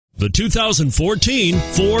The 2014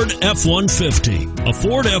 Ford F-150. A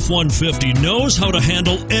Ford F-150 knows how to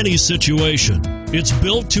handle any situation. It's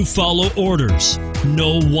built to follow orders,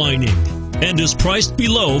 no whining, and is priced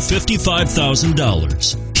below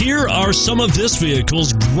 $55,000. Here are some of this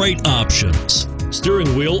vehicle's great options: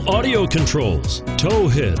 steering wheel audio controls, tow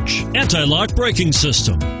hitch, anti-lock braking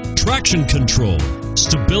system, traction control,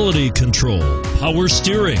 stability control, power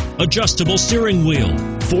steering, adjustable steering wheel,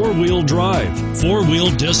 four-wheel drive, four-wheel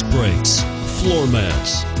disc brakes, floor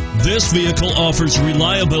mats. This vehicle offers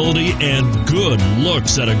reliability and good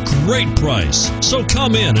looks at a great price. So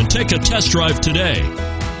come in and take a test drive today.